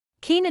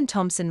Kenan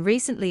Thompson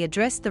recently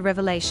addressed the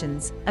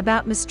revelations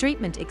about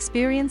mistreatment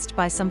experienced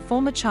by some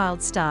former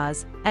child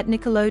stars at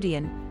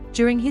Nickelodeon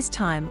during his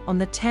time on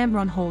the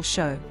Tamron Hall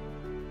Show.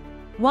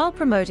 While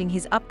promoting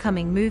his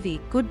upcoming movie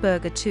Good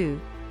Burger 2,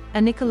 a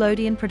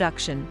Nickelodeon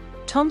production,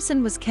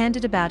 Thompson was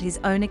candid about his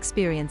own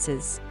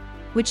experiences,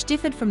 which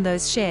differed from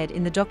those shared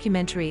in the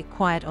documentary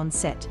Quiet on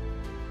Set.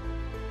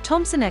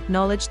 Thompson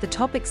acknowledged the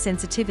topic's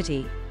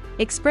sensitivity,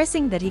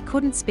 expressing that he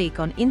couldn't speak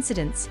on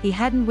incidents he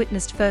hadn't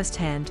witnessed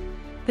firsthand,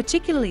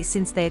 particularly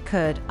since they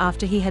occurred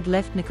after he had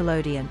left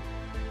Nickelodeon.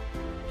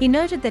 He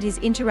noted that his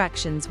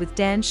interactions with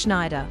Dan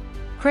Schneider,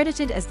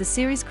 credited as the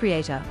series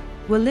creator,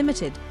 were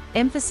limited,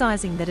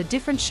 emphasizing that a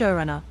different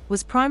showrunner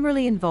was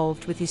primarily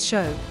involved with his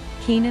show,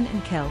 Kenan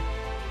and Kel.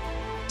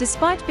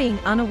 Despite being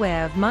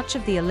unaware of much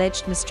of the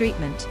alleged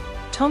mistreatment,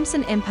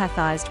 Thompson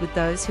empathized with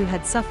those who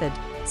had suffered,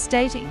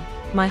 stating,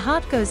 "My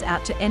heart goes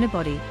out to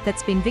anybody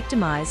that's been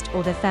victimized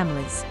or their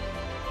families."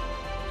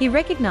 He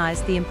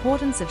recognized the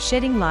importance of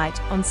shedding light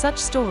on such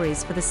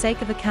stories for the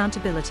sake of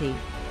accountability,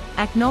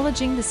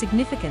 acknowledging the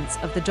significance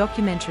of the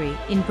documentary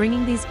in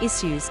bringing these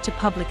issues to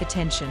public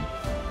attention.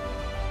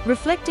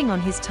 Reflecting on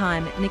his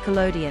time at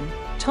Nickelodeon,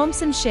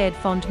 Thompson shared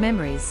fond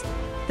memories,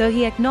 though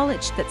he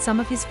acknowledged that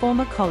some of his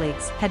former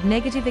colleagues had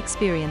negative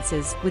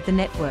experiences with the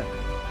network.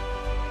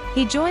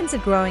 He joins a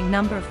growing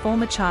number of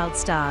former child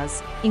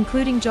stars,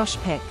 including Josh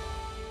Peck,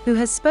 who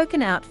has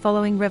spoken out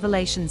following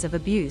revelations of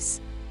abuse,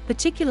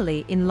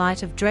 particularly in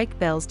light of Drake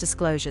Bell's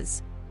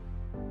disclosures.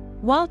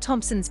 While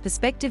Thompson's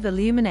perspective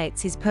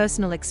illuminates his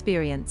personal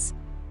experience,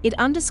 it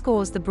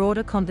underscores the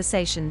broader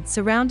conversation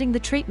surrounding the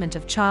treatment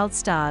of child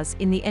stars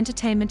in the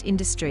entertainment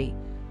industry,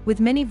 with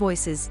many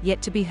voices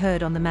yet to be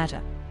heard on the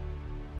matter.